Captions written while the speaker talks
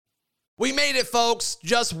We made it, folks.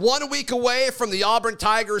 Just 1 week away from the Auburn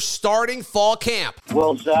Tigers starting fall camp.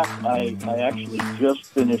 Well, Zach, I actually just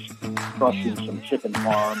finished crushing some chicken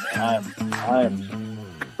farm, and I am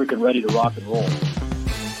freaking ready to rock and roll.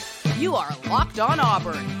 You are Locked On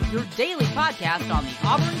Auburn, your daily podcast on the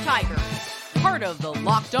Auburn Tigers. Part of the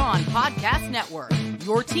Locked On Podcast Network,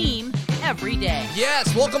 your team every day.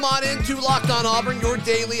 Yes, welcome on into Locked On Auburn, your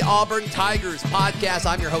daily Auburn Tigers podcast.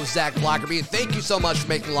 I'm your host, Zach Blackerby, and thank you so much for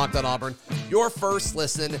making Locked On Auburn your first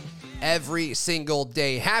listen every single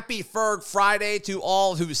day. Happy Ferg Friday to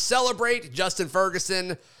all who celebrate. Justin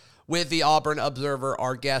Ferguson with the Auburn Observer,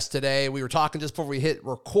 our guest today. We were talking just before we hit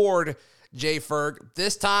record, Jay Ferg.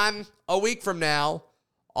 This time, a week from now,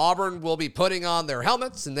 Auburn will be putting on their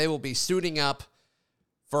helmets and they will be suiting up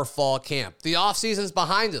for fall camp. The offseason's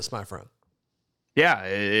behind us, my friend. Yeah,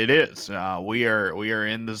 it is. We are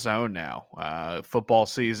in the zone now. Football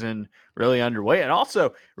season really underway, and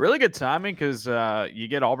also really good timing because you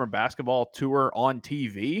get Auburn basketball tour on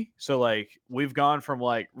TV. So like we've gone from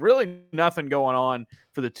like really nothing going on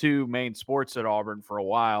for the two main sports at Auburn for a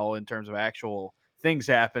while in terms of actual things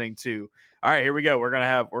happening to, all right, here we go. We're gonna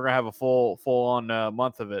have a full on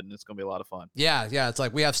month of it, and it's gonna be a lot of fun. Yeah. It's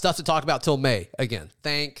like we have stuff to talk about till May again.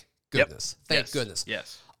 Thank goodness. Yep. Thank goodness.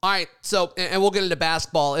 Yes. All right, so, and we'll get into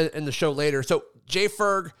basketball in the show later. So, Jay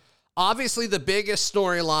Ferg, obviously the biggest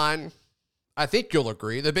storyline, I think you'll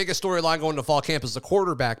agree, the biggest storyline going to fall camp is the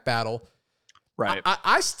quarterback battle. Right.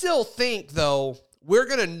 I still think, though, we're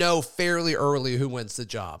going to know fairly early who wins the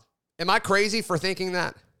job. Am I crazy for thinking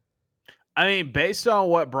that? I mean, based on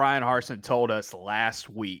what Brian Harsin told us last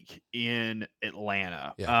week in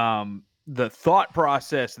Atlanta, the thought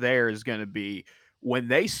process there is going to be when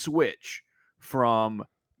they switch from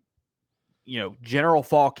general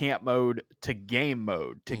fall camp mode to game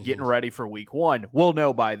mode to getting ready for week one, we'll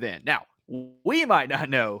know by then. Now, we might not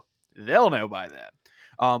know. They'll know by then.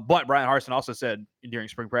 But Brian Harsin also said during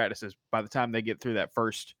spring practices, by the time they get through that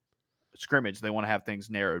first scrimmage, they want to have things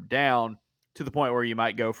narrowed down to the point where you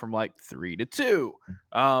might go from like 3 to 2.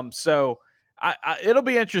 So it'll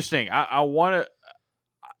be interesting. I want to,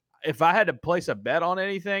 if I had to place a bet on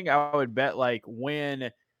anything, I would bet like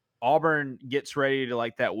when Auburn gets ready to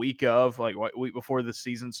like that week of like week before the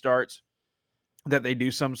season starts, that they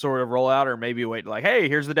do some sort of rollout or maybe wait like, hey,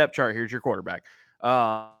 here's the depth chart. Here's your quarterback.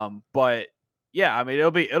 But yeah, I mean,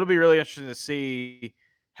 it'll be really interesting to see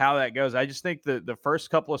how that goes. I just think the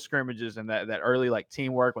first couple of scrimmages and that early like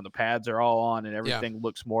teamwork when the pads are all on and everything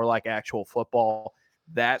looks more like actual football,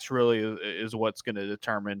 that's really is what's going to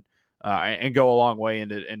determine and go a long way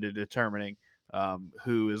into determining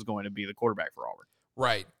who is going to be the quarterback for Auburn.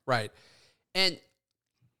 Right. And,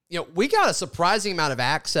 we got a surprising amount of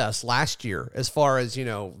access last year as far as,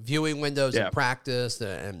 viewing windows in practice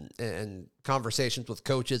and conversations with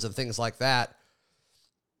coaches and things like that.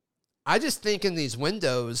 I just think in these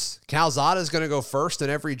windows, Calzada is going to go first in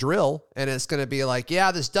every drill, and it's going to be like,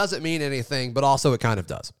 yeah, this doesn't mean anything, but also it kind of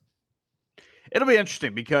does. It'll be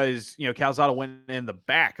interesting because, Calzada went in the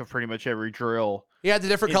back of pretty much every drill. He had the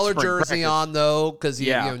different colored jersey on, though, because he,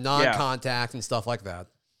 non-contact and stuff like that.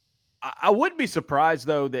 I wouldn't be surprised,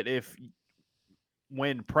 though, that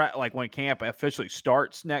when camp officially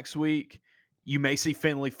starts next week, you may see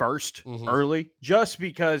Finley first early, just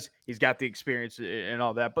because he's got the experience and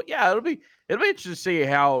all that. But yeah, it'll be interesting to see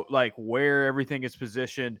how where everything is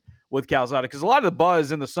positioned with Calzada, because a lot of the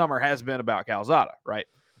buzz in the summer has been about Calzada, right?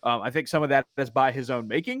 I think some of that is by his own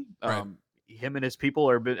making. Right. Him and his people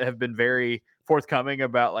have been very forthcoming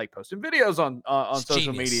about posting videos on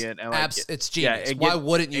social media and it's genius. Why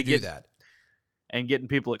wouldn't you do that? And getting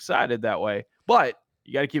people excited that way. But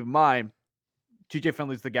you got to keep in mind, TJ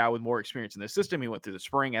Finley's the guy with more experience in the system. He went through the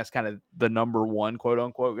spring as kind of the number one quote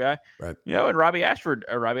unquote guy, right? And Robbie Ashford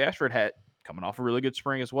had coming off a really good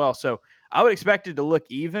spring as well. So I would expect it to look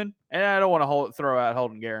even. And I don't want to throw out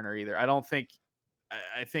Holden Garner either.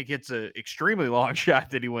 I think it's an extremely long shot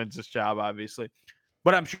that he wins this job, obviously.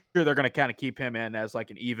 But I'm sure they're going to kind of keep him in as an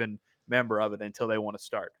even member of it until they want to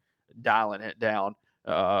start dialing it down,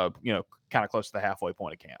 kind of close to the halfway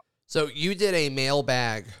point of camp. So you did a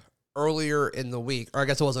mailbag earlier in the week, or I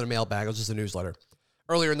guess it wasn't a mailbag, it was just a newsletter,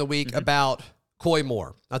 earlier in the week about Coy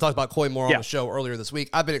Moore. I talked about Coy Moore on the show earlier this week.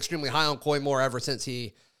 I've been extremely high on Coy Moore ever since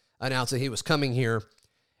he announced that he was coming here.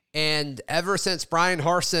 And ever since Brian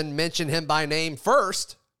Harsin mentioned him by name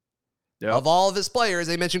first, of all of his players,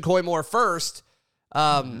 they mentioned Coy Moore first.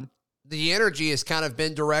 The energy has kind of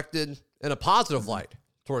been directed in a positive light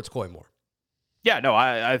towards Coy Moore. Yeah, no,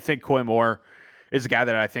 I think Coy Moore is a guy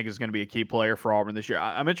that I think is going to be a key player for Auburn this year.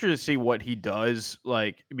 I'm interested to see what he does,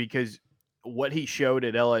 because what he showed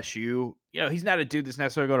at LSU he's not a dude that's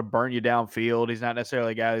necessarily going to burn you downfield. He's not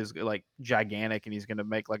necessarily a guy who's like gigantic and he's going to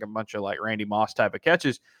make like a bunch of like Randy Moss type of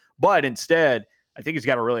catches. But instead, I think he's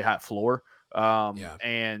got a really high floor.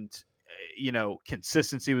 And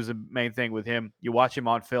consistency was the main thing with him. You watch him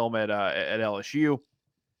on film at LSU,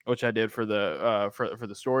 which I did for the for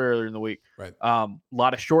the story earlier in the week. Right. A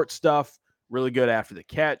lot of short stuff, really good after the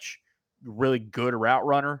catch, really good route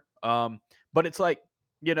runner. But it's like,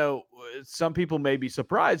 some people may be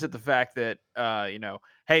surprised at the fact that,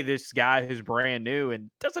 hey, this guy who's brand new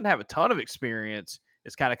and doesn't have a ton of experience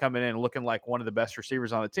is kind of coming in and looking like one of the best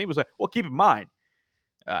receivers on the team. It was like, well, keep in mind,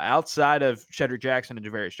 outside of Shedrick Jackson and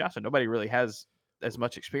Javarius Johnson, nobody really has as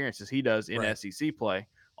much experience as he does in SEC play.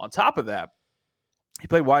 On top of that, he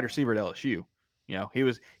played wide receiver at LSU. He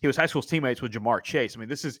was high school teammates with Jamar Chase. I mean,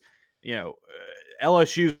 this is,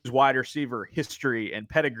 LSU's wide receiver history and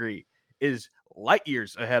pedigree is light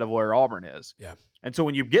years ahead of where Auburn is. Yeah. And so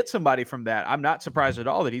when you get somebody from that, I'm not surprised at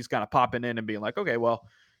all that he's kind of popping in and being like, okay, well,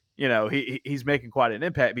 he's making quite an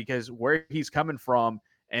impact, because where he's coming from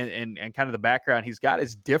and kind of the background he's got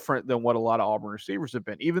is different than what a lot of Auburn receivers have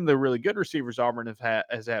been. Even the really good receivers Auburn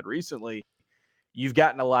has had recently, you've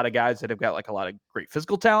gotten a lot of guys that have got like a lot of great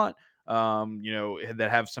physical talent, that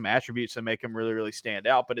have some attributes that make them really, really stand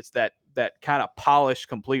out. But it's that kind of polished,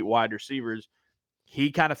 complete wide receivers. He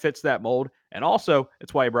kind of fits that mold. And also,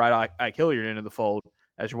 it's why you brought Ike Hilliard into the fold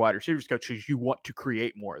as your wide receivers coach, because you want to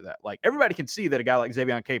create more of that. Like, everybody can see that a guy like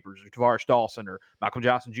Xavier Capers or Tavares Dawson or Michael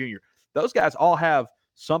Johnson Jr., those guys all have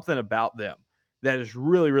something about them that is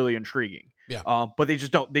really, really intriguing. Yeah. But they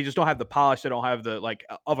just don't have the polish. They don't have the like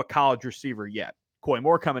of a college receiver yet. Coy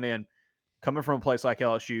Moore coming from a place like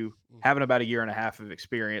LSU, having about a year and a half of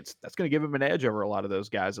experience, that's going to give him an edge over a lot of those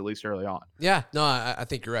guys, at least early on. Yeah, no, I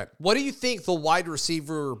think you're right. What do you think the wide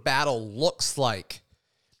receiver battle looks like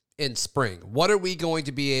in spring? What are we going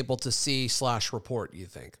to be able to see / report, you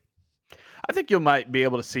think? I think you might be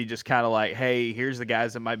able to see just kind of like, hey, here's the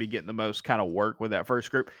guys that might be getting the most kind of work with that first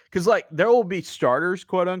group. Because, like, there will be starters,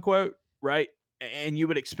 quote unquote, right? And you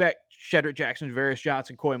would expect Shedrick Jackson, Javarius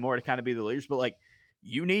Johnson, Coy Moore to kind of be the leaders. But, like,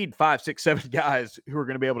 you need 5, 6, 7 guys who are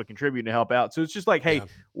going to be able to contribute and help out. So it's just like, hey,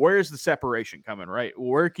 where's the separation coming, right?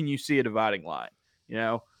 Where can you see a dividing line?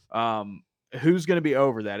 Who's going to be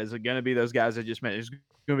over that? Is it going to be those guys I just mentioned? Is it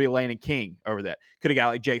going to be Landon King over that? Could a guy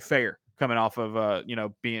like Jay Fair coming off of,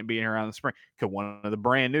 being around the spring? Could one of the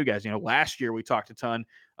brand new guys? Last year we talked a ton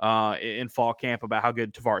in fall camp about how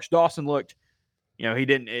good Tavares Dawson looked. It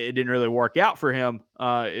didn't really work out for him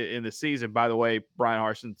in the season. By the way, Brian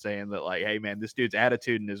Harsin saying that, like, hey, man, this dude's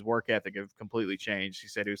attitude and his work ethic have completely changed. He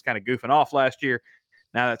said he was kind of goofing off last year.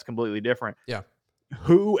 Now that's completely different. Yeah.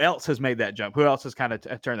 Who else has made that jump? Who else has kind of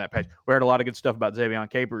turned that page? We heard a lot of good stuff about Xavier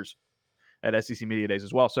Capers at SEC Media Days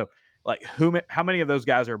as well. So, like, how many of those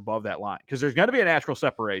guys are above that line? Because there's going to be a natural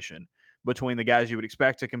separation between the guys you would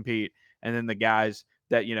expect to compete and then the guys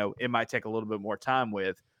that, it might take a little bit more time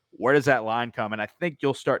with. Where does that line come? And I think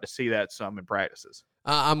you'll start to see that some in practices.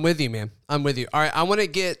 I'm with you, man. I'm with you. All right, I want to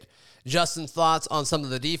get Justin's thoughts on some of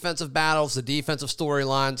the defensive battles, the defensive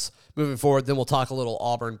storylines moving forward. Then we'll talk a little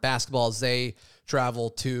Auburn basketball as they travel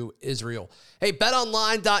to Israel. Hey,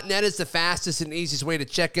 betonline.net is the fastest and easiest way to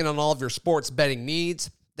check in on all of your sports betting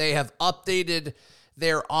needs. They have updated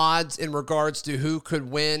their odds in regards to who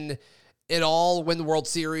could win the World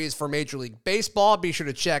Series for Major League Baseball. Be sure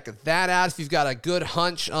to check that out if you've got a good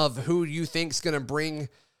hunch of who you think is going to bring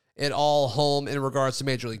it all home in regards to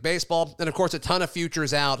Major League Baseball. And, of course, a ton of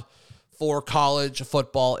futures out for college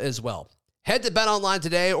football as well. Head to BetOnline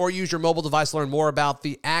today or use your mobile device to learn more about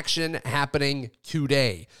the action happening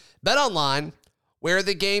today. BetOnline, where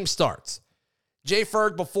the game starts. Jay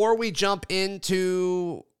Ferg, before we jump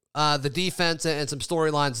into the defense and some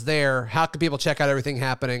storylines there, how can people check out everything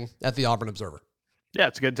happening at the Auburn Observer? Yeah,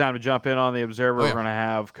 it's a good time to jump in on the Observer. We're going to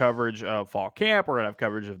have coverage of fall camp. We're going to have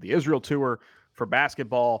coverage of the Israel tour for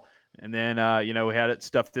basketball. And then, we had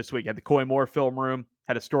stuff this week. Had the Coy Moore film room,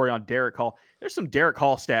 had a story on Derek Hall. There's some Derek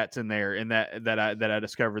Hall stats in there that I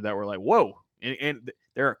discovered that were like, whoa. And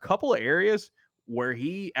there are a couple of areas where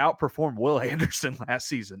he outperformed Will Anderson last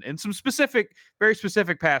season in some very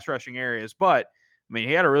specific pass rushing areas. But I mean,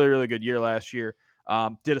 he had a really, really good year last year.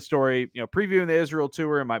 Did a story, previewing the Israel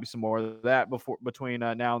tour. There might be some more of that between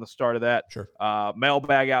now and the start of that. Sure.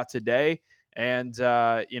 Mailbag out today. And,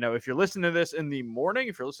 if you're listening to this in the morning,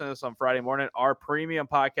 if you're listening to this on Friday morning, our premium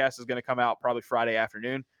podcast is going to come out probably Friday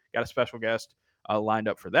afternoon. Got a special guest lined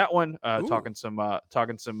up for that one, talking some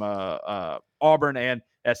Auburn and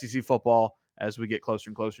SEC football as we get closer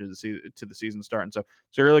and closer to the season starting. So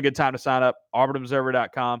it's a really good time to sign up.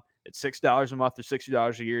 AuburnObserver.com. It's $6 a month or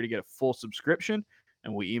 $60 a year to get a full subscription.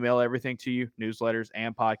 and we email everything to you, newsletters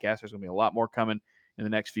and podcasts. There's going to be a lot more coming in the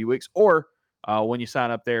next few weeks. Or when you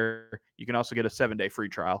sign up there, you can also get a 7-day free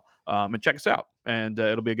trial and check us out. And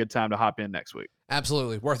it'll be a good time to hop in next week.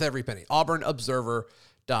 Absolutely. Worth every penny.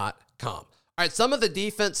 AuburnObserver.com. All right, some of the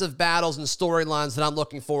defensive battles and storylines that I'm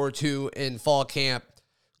looking forward to in fall camp.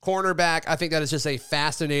 Cornerback, I think that is just a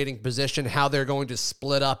fascinating position, how they're going to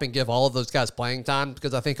split up and give all of those guys playing time,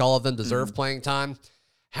 because I think all of them deserve playing time.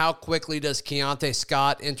 How quickly does Keontae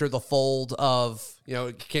Scott enter the fold of,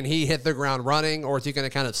 can he hit the ground running, or is he going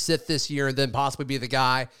to kind of sit this year and then possibly be the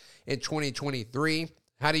guy in 2023?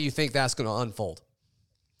 How do you think that's going to unfold?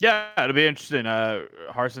 Yeah, it'll be interesting.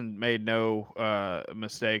 Harsin made no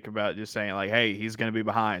mistake about just saying, like, hey, he's going to be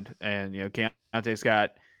behind. And, Keontae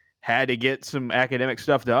Scott had to get some academic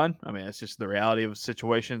stuff done. I mean, it's just the reality of a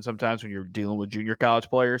situation sometimes when you're dealing with junior college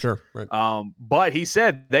players. Sure. Right. But he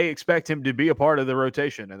said they expect him to be a part of the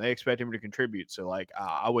rotation and they expect him to contribute. So, like,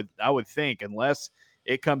 I would think, unless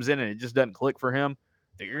it comes in and it just doesn't click for him,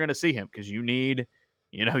 that you're going to see him, because you need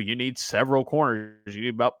several corners. You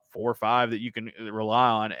need about 4 or 5 that you can rely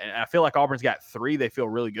on. And I feel like Auburn's got 3 they feel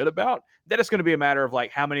really good about. Then it's going to be a matter of,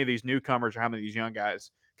 like, how many of these newcomers or how many of these young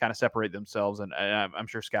guys kind of separate themselves. And I'm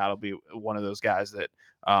sure Scott will be one of those guys that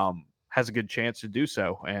has a good chance to do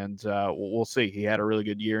so. And we'll see. He had a really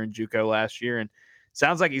good year in JUCO last year, and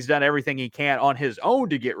sounds like he's done everything he can on his own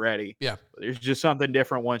to get ready. Yeah. But there's just something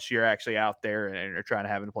different once you're actually out there and you're trying to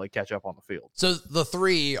have him play catch up on the field. So the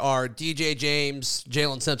 3 are DJ James,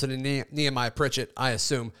 Jalen Simpson, and Nehemiah Pritchett, I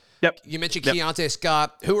assume. Yep. You mentioned Keontae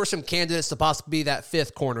Scott. Who are some candidates to possibly be that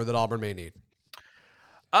 5th corner that Auburn may need?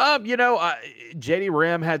 JD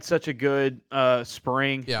Rim had such a good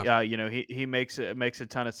spring. Yeah. He makes a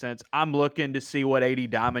ton of sense. I'm looking to see what AD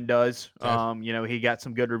Diamond does. Okay. He got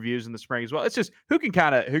some good reviews in the spring as well. It's just who can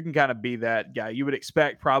kind of be that guy. You would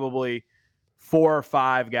expect probably 4 or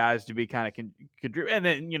 5 guys to be kind of contribute, and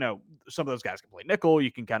then some of those guys can play nickel.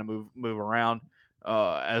 You can kind of move around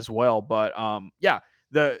as well. But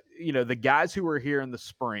the guys who were here in the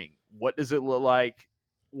spring, what does it look like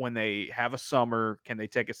when they have a summer? Can they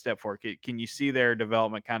take a step forward? Can you see their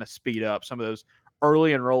development kind of speed up? Some of those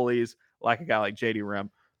early enrollees, like a guy like JD Rim,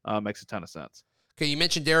 makes a ton of sense. Okay, you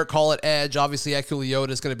mentioned Derek Hall at edge. Obviously, Eku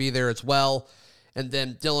Leota is going to be there as well. And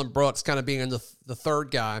then Dylan Brooks kind of being the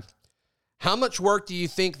 3rd guy. How much work do you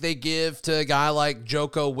think they give to a guy like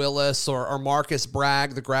Joko Willis or Marcus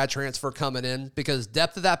Bragg, the grad transfer coming in? Because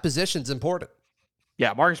depth of that position is important.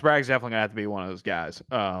 Yeah, Marcus Bragg's definitely going to have to be one of those guys.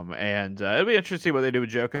 And it'll be interesting to see what they do with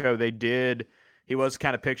Joko. He was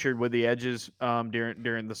kind of pictured with the edges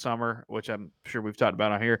during the summer, which I'm sure we've talked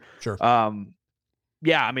about on here. Sure.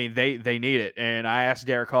 Yeah, I mean, they need it. And I asked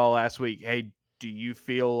Derek Hall last week, hey, do you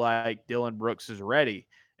feel like Dylan Brooks is ready?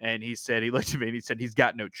 And he looked at me and he said, he's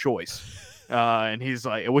got no choice. And he's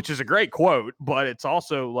like, which is a great quote, but it's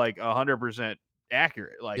also like 100%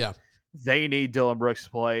 accurate. Like, they need Dylan Brooks to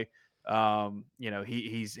play.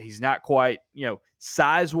 He's not quite,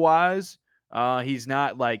 size wise. He's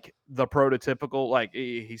not like the prototypical, like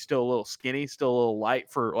he's still a little skinny, still a little light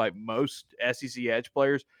for like most SEC edge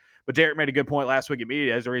players. But Derek made a good point last week at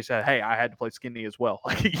media, as he said, hey, I had to play skinny as well.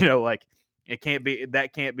 Like that can't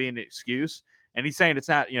be an excuse. And he's saying it's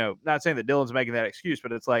not, not saying that Dylan's making that excuse,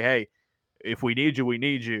 but it's like, hey, if we need you, we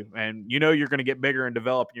need you. And you're going to get bigger and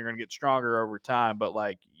develop and you're going to get stronger over time. But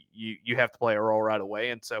like you have to play a role right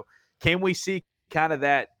away. And so can we see kind of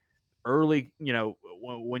that early,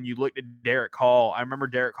 when you looked at Derek Hall? I remember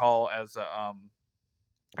Derek Hall as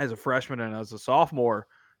a freshman and as a sophomore,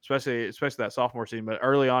 especially that sophomore season, but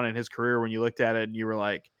early on in his career, when you looked at it and you were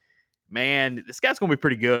like, man, this guy's going to be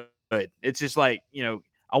pretty good. It's just like,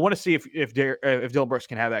 I want to see if Dylan Brooks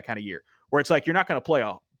can have that kind of year where it's like, you're not going to play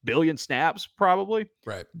a billion snaps probably.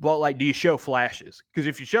 Right. But like, do you show flashes? Because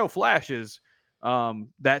if you show flashes,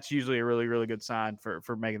 that's usually a really, really good sign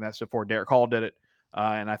for making that step forward. Derek Hall did it.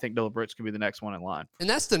 And I think Dylan Brooks could be the next one in line. And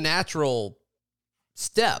that's the natural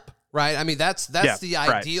step, right? I mean, that's the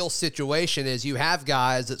ideal situation is you have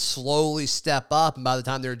guys that slowly step up, and by the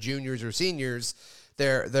time they're juniors or seniors,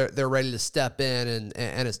 they're ready to step in,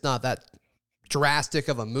 and it's not that drastic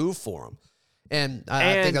of a move for them. And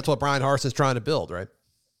I think that's what Brian Harsin's trying to build, right?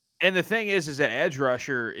 And the thing is that edge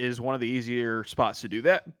rusher is one of the easier spots to do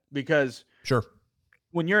that, because sure,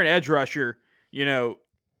 when you're an edge rusher,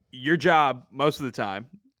 your job most of the time,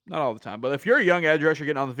 not all the time, but if you're a young edge rusher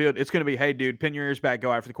getting on the field, it's going to be, hey, dude, pin your ears back,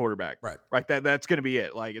 go after the quarterback. Right. That's going to be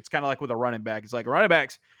it. Like, it's kind of like with a running back. It's like running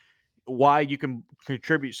backs, why you can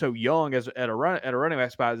contribute so young at a running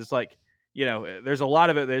back spot is it's like, there's a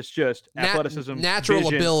lot of it that's just athleticism. Natural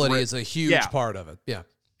vision, ability is a huge part of it. Yeah.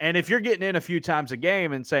 And if you're getting in a few times a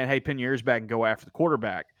game and saying, hey, pin your ears back and go after the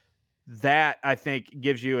quarterback, that I think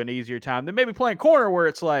gives you an easier time than maybe playing corner where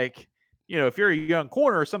it's like, if you're a young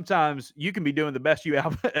corner, sometimes you can be doing the best you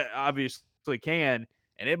obviously can,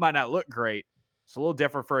 and it might not look great. It's a little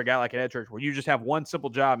different for a guy like an edge rusher where you just have one simple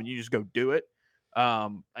job and you just go do it.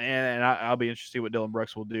 And I'll be interested to see what Dylan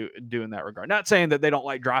Brooks will do in that regard. Not saying that they don't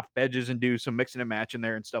like drop edges and do some mixing and matching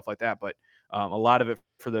there and stuff like that, but a lot of it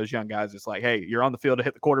for those young guys, it's like, hey, you're on the field to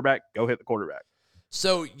hit the quarterback, go hit the quarterback.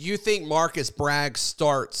 So you think Marcus Bragg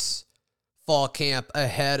starts fall camp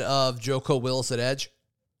ahead of Joko Willis at edge?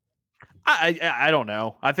 I don't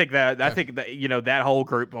know. I think that that whole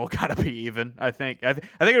group will kind of be even. I think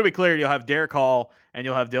it'll be clear. You'll have Derek Hall and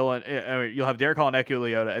you'll have Dylan. You'll have Derek Hall and Eku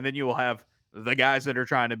Leota, and then you will have the guys that are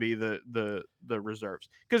trying to be the reserves.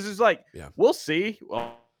 Because it's like we'll see.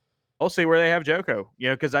 Well, we'll see where they have Joko.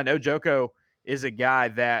 Because I know Joko is a guy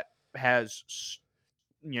that has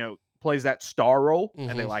plays that star role,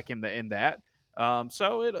 and they like him in that.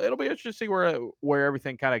 So it'll be interesting to see where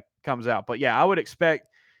everything kind of comes out. But yeah, I would expect.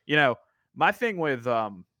 My thing with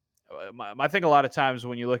my thing a lot of times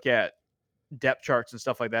when you look at depth charts and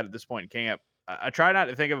stuff like that at this point in camp, I try not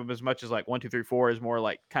to think of them as much as like 1, 2, 3, 4 is more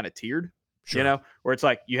like kind of tiered, where it's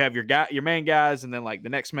like you have your main guys and then like the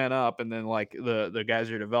next man up and then like the guys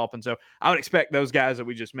you're developing. So I would expect those guys that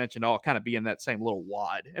we just mentioned all kind of be in that same little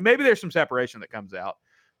wad, and maybe there's some separation that comes out.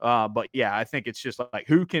 But yeah, I think it's just like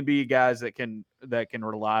who can be guys that can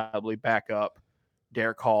reliably back up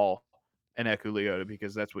Derek Hall and Eku Leota,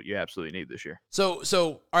 because that's what you absolutely need this year. So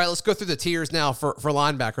all right, let's go through the tiers now for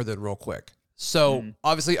linebacker then real quick. So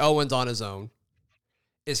obviously Owen's on his own.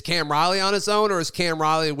 Is Cam Riley on his own, or is Cam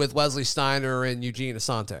Riley with Wesley Steiner and Eugene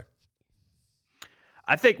Asante?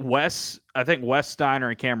 I think Wes Steiner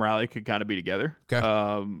and Cam Riley could kind of be together.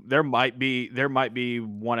 Okay. There might be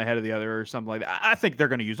one ahead of the other or something like that. I think they're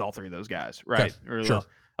going to use all three of those guys, right? Okay. Sure.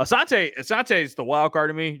 Asante is the wild card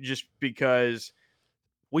to me, just because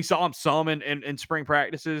we saw him some in spring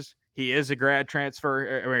practices. He is a grad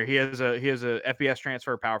transfer, or he is a FBS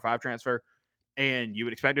transfer, Power 5 transfer, and you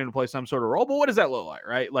would expect him to play some sort of role. But what does that look like,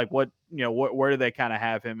 right? Like where do they kind of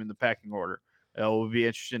have him in the pecking order? It would be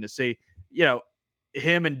interesting to see.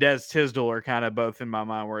 Him and Des Tisdale are kind of both in my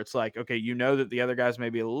mind, where it's like, okay, that the other guys may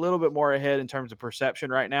be a little bit more ahead in terms of perception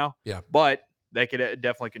right now, but they could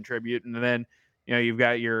definitely contribute. And then you've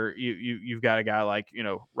got you've got a guy like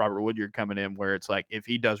Robert Woodyard coming in, where it's like if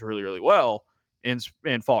he does really, really well in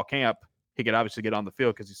fall camp, he could obviously get on the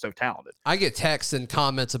field because he's so talented. I get texts and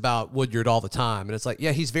comments about Woodyard all the time, and it's like,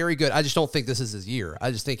 yeah, he's very good. I just don't think this is his year.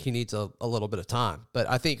 I just think he needs a little bit of time. But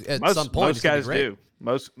I think at some point, most guys do.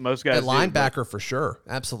 Most guys at linebacker for sure.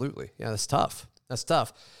 Absolutely. Yeah, that's tough.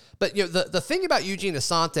 But the thing about Eugene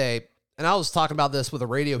Asante, and I was talking about this with a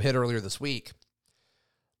radio hit earlier this week,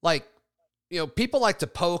 like, people like to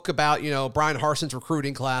poke about, Brian Harsin's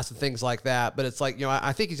recruiting class and things like that. But it's like,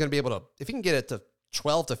 I think he's going to be able to, if he can get it to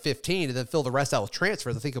 12 to 15 and then fill the rest out with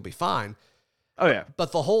transfers, I think he'll be fine. Oh, yeah.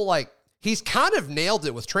 But the whole, he's kind of nailed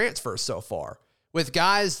it with transfers so far with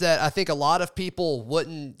guys that I think a lot of people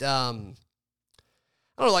wouldn't,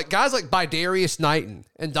 I don't know, like guys like Bidarius Knighton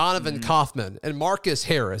and Donovan Kaufman and Marcus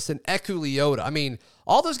Harris and Eku Leota. I mean,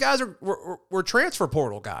 all those guys were transfer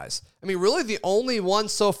portal guys. I mean, really the only one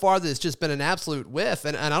so far that's just been an absolute whiff,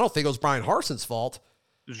 and I don't think it was Brian Harsin's fault.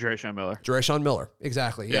 Jerashon Miller. Jerashon Miller,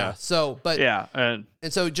 exactly. Yeah. So, but and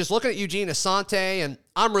so just looking at Eugene Asante, and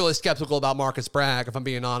I'm really skeptical about Marcus Bragg, if I'm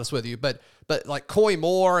being honest with you. But like Coy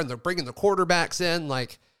Moore, and they're bringing the quarterbacks in,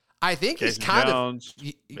 like. I think Jason he's kind Jones.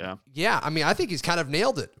 of, yeah. I mean, I think he's kind of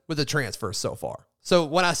nailed it with the transfers so far. So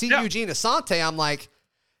when I see Eugene Asante, I'm like,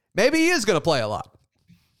 maybe he is going to play a lot.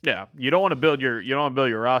 Yeah, you don't want to build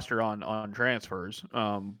your roster on transfers.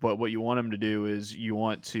 But what you want them to do is you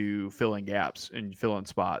want to fill in gaps and fill in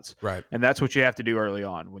spots. Right. And that's what you have to do early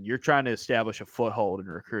on when you're trying to establish a foothold in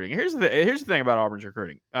recruiting. Here's the thing about Auburn's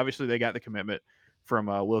recruiting. Obviously, they got the commitment from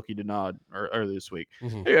Wilkie Denaud earlier this week.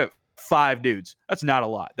 Mm-hmm. They have 5 dudes. That's not a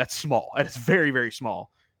lot. That's small. That is very, very small.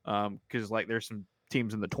 Because there's some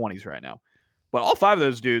teams in the 20s right now. But all 5 of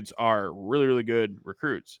those dudes are really, really good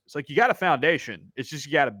recruits. It's like you got a foundation. It's just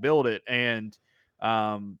you got to build it. And,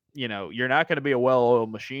 you're not going to be a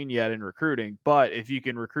well-oiled machine yet in recruiting. But if you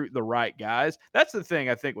can recruit the right guys, that's the thing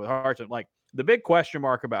I think with Harsin. Like the big question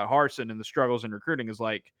mark about Harsin and the struggles in recruiting is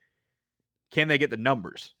like, can they get the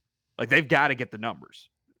numbers? Like they've got to get the numbers.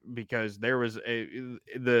 Because there was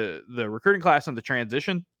the recruiting class and the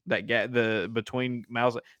transition between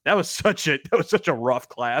Miles, that was such a rough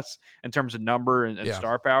class in terms of number and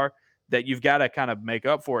star power that you've got to kind of make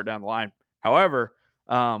up for it down the line. However,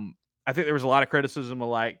 I think there was a lot of criticism of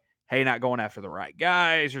like, hey, not going after the right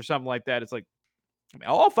guys or something like that. It's like, I mean,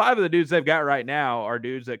 all 5 of the dudes they've got right now are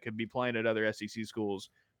dudes that could be playing at other SEC schools,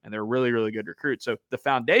 and they're really, really good recruits. So the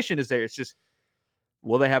foundation is there. It's just,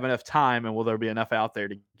 will they have enough time, and will there be enough out there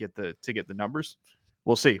to get the numbers?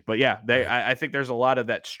 We'll see. But yeah, I think there's a lot of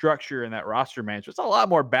that structure and that roster management. It's a lot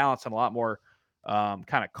more balanced and a lot more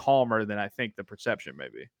kind of calmer than I think the perception may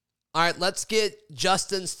be. All right, let's get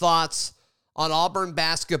Justin's thoughts on Auburn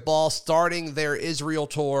basketball starting their Israel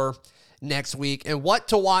tour next week and what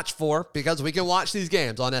to watch for, because we can watch these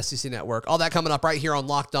games on SEC Network. All that coming up right here on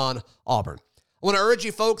Locked On Auburn. I want to urge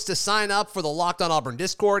you folks to sign up for the Locked On Auburn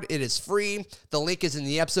Discord. It is free. The link is in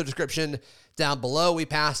the episode description down below. We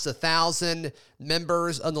passed 1,000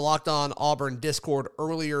 members on the Locked On Auburn Discord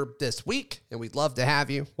earlier this week, and we'd love to have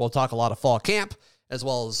you. We'll talk a lot of fall camp as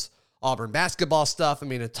well as Auburn basketball stuff. I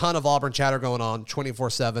mean, a ton of Auburn chatter going on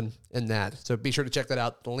 24/7 in that. So be sure to check that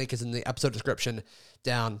out. The link is in the episode description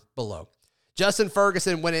down below. Justin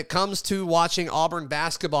Ferguson, when it comes to watching Auburn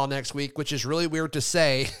basketball next week, which is really weird to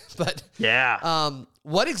say, but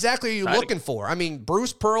what exactly are you looking for? I mean,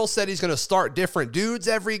 Bruce Pearl said he's going to start different dudes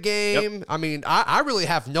every game. Yep. I mean, I really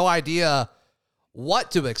have no idea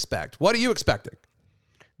what to expect. What are you expecting?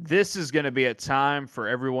 This is going to be a time for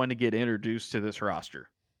everyone to get introduced to this roster,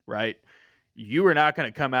 right? You are not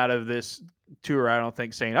going to come out of this tour, I don't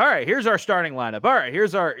think, saying, all right, here's our starting lineup. All right,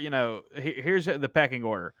 here's our, here's the pecking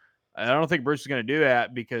order. I don't think Bruce is going to do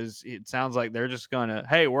that, because it sounds like they're just going to,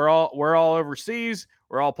 hey, we're all overseas.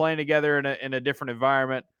 We're all playing together in a different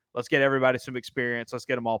environment. Let's get everybody some experience. Let's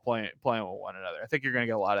get them all playing with one another. I think you're going to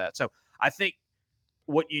get a lot of that. So I think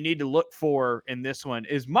what you need to look for in this one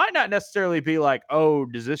might not necessarily be like, oh,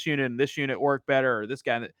 does this unit and this unit work better, or this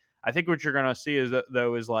guy? I think what you're going to see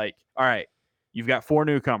is like, all right, you've got 4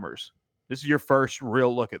 newcomers. This is your first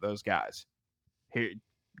real look at those guys. Here,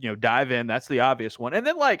 dive in. That's the obvious one. And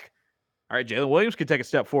then, like, all right, Jalen Williams could take a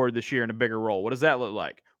step forward this year in a bigger role. What does that look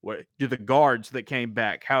like? What do the guards that came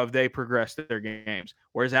back, how have they progressed their games?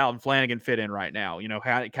 Where's Alton Flanagan fit in right now?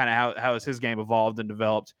 How has his game evolved and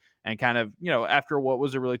developed, and kind of, after what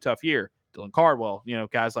was a really tough year, Dylan Cardwell,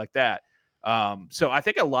 guys like that. So I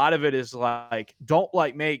think a lot of it is like, don't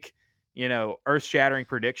make, earth-shattering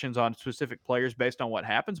predictions on specific players based on what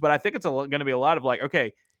happens. But I think it's going to be a lot of like,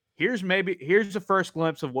 okay, here's the first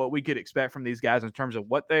glimpse of what we could expect from these guys in terms of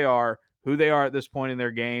what they are, who they are at this point in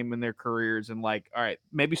their game and their careers, and like, all right,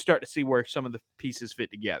 maybe start to see where some of the pieces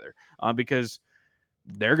fit together, because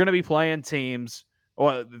they're going to be playing teams.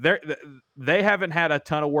 Well, they haven't had a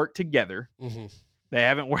ton of work together. Mm-hmm. They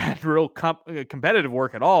haven't had real competitive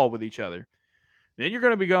work at all with each other. Then you're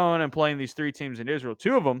going to be going and playing these 3 teams in Israel.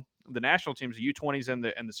 2 of them, the national teams, the U20s and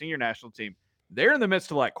the senior national team, they're in the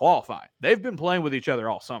midst of like qualifying. They've been playing with each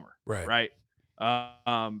other all summer, right?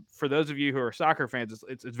 For those of you who are soccer fans,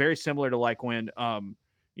 it's very similar to like when a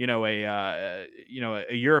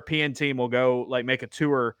European team will go like make a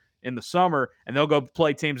tour in the summer, and they'll go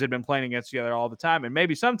play teams that have been playing against each other all the time, and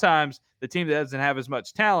maybe sometimes the team that doesn't have as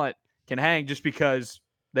much talent can hang just because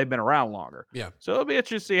they've been around longer. Yeah. So it'll be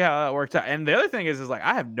interesting to see how that works out. And the other thing is like,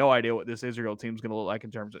 I have no idea what this Israel team is going to look like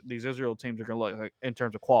in terms of these Israel teams are going to look like in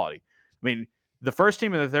terms of quality. I mean, the first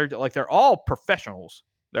team and the third, like, they're all professionals.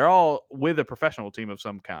 They're all with a professional team of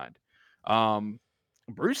some kind.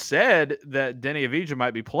 Bruce said that Denny Avija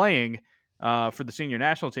might be playing for the senior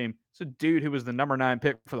national team. It's a dude who was the number 9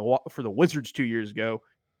 pick for the Wizards 2 years ago.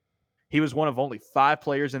 He was one of only 5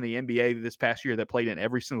 players in the NBA this past year that played in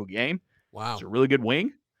every single game. Wow. It's a really good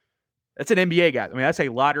wing. That's an NBA guy. I mean, that's a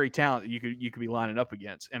lottery talent that you could be lining up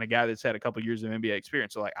against, and a guy that's had a couple of years of NBA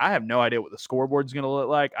experience. So, like, I have no idea what the scoreboard is going to look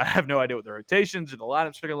like. I have no idea what the rotations and the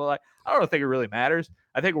lineups are going to look like. I don't think it really matters.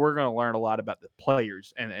 I think we're going to learn a lot about the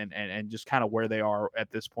players and just kind of where they are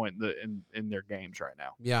at this point in their games right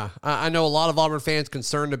now. Yeah, I know a lot of Auburn fans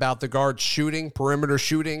concerned about the guards shooting, perimeter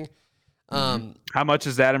shooting. How much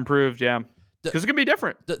has that improved? Yeah, because it can be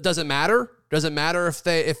different. Does it matter? Does it matter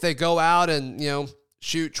if they go out and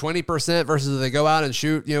shoot 20% versus if they go out and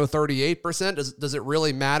shoot 38%? Does it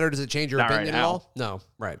really matter? Does it change your opinion at all? No,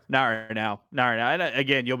 right. Not right now. And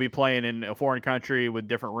again, you'll be playing in a foreign country with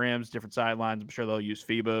different rims, different sidelines. I'm sure they'll use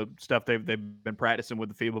FIBA stuff. They've been practicing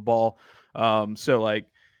with the FIBA ball. So like,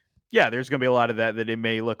 yeah, there's going to be a lot of that it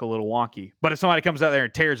may look a little wonky. But if somebody comes out there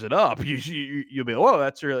and tears it up, you'll be like, whoa,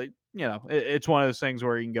 that's really, it's one of those things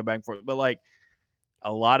where you can go back and forth. But like,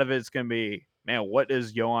 a lot of it's going to be, man, what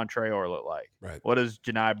does Yohan Traore look like? Right. What does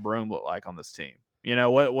Janai Broome look like on this team?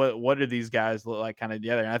 What do these guys look like kind of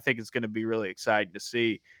together? And I think it's going to be really exciting to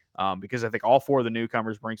see because I think all 4 of the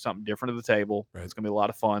newcomers bring something different to the table. Right. It's going to be a lot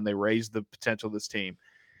of fun. They raise the potential of this team.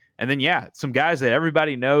 And then, some guys that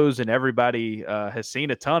everybody knows and everybody has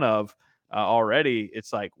seen a ton of already.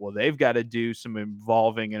 It's like, well, they've got to do some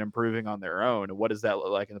evolving and improving on their own. And what does that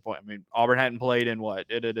look like in the point? I mean, Auburn hadn't played in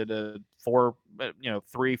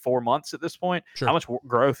 3-4 months at this point. Sure. How much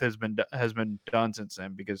growth has been done since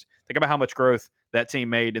then? Because think about how much growth that team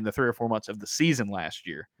made in the 3 or 4 months of the season last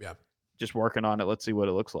year. Yeah. Just working on it. Let's see what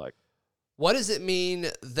it looks like. What does it mean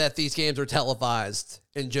that these games are televised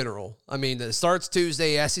in general? I mean, it starts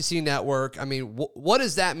Tuesday, SEC Network. I mean, what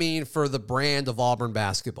does that mean for the brand of Auburn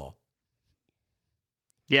basketball?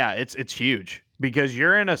 Yeah, it's huge because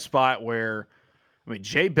you're in a spot where, I mean,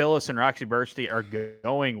 Jay Billis and Roxy Bursty are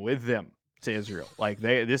going with them to Israel. Like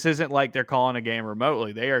this isn't like they're calling a game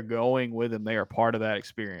remotely. They are going with them. They are part of that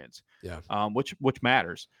experience. Yeah. Which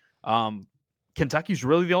matters. Kentucky's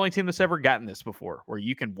really the only team that's ever gotten this before, where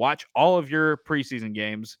you can watch all of your preseason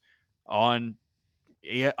games on an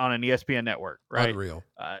ESPN network, right? Unreal.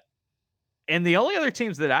 And the only other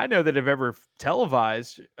teams that I know that have ever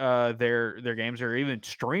televised their games or even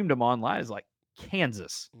streamed them online is like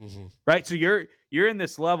Kansas, right? So you're in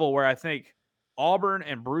this level where I think Auburn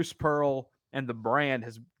and Bruce Pearl and the brand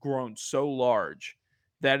has grown so large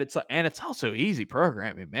that it's also easy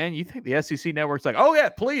programming, man. You think the SEC network's like, oh yeah,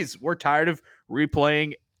 please, we're tired of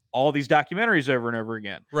replaying all these documentaries over and over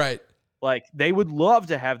again, right? Like they would love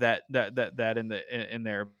to have that in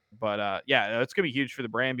there, but it's gonna be huge for the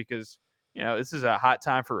brand because this is a hot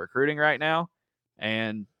time for recruiting right now,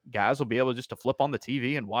 and guys will be able just to flip on the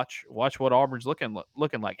TV and watch what Auburn's looking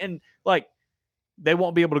like. And like they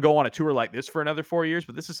won't be able to go on a tour like this for another 4 years,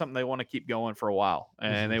 but this is something they want to keep going for a while,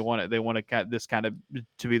 and they want this kind of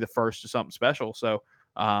to be the first to something special. So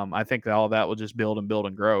I think that all of that will just build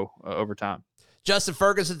and grow over time. Justin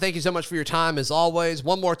Ferguson, thank you so much for your time as always.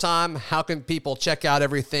 One more time, how can people check out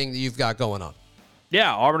everything that you've got going on?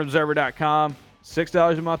 Yeah, AuburnObserver.com.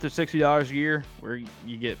 $6 a month or $60 a year, where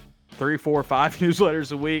you get 3, 4, 5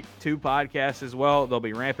 newsletters a week, 2 podcasts as well. They'll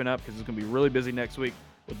be ramping up because it's going to be really busy next week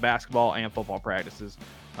with basketball and football practices.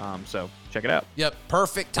 So check it out. Yep,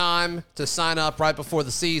 perfect time to sign up right before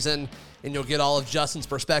the season, and you'll get all of Justin's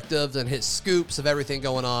perspectives and his scoops of everything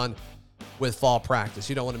going on with fall practice.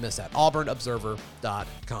 You don't want to miss that.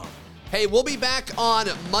 AuburnObserver.com. Hey, we'll be back on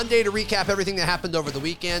Monday to recap everything that happened over the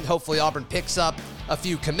weekend. Hopefully Auburn picks up a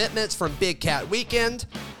few commitments from Big Cat Weekend,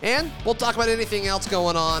 and we'll talk about anything else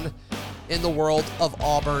going on in the world of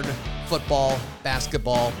Auburn football,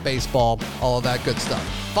 basketball, baseball, all of that good stuff.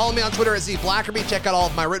 Follow me on Twitter at ZBlackerby. Check out all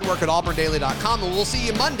of my written work at auburndaily.com, and we'll see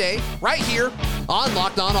you Monday right here on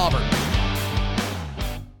Locked On Auburn.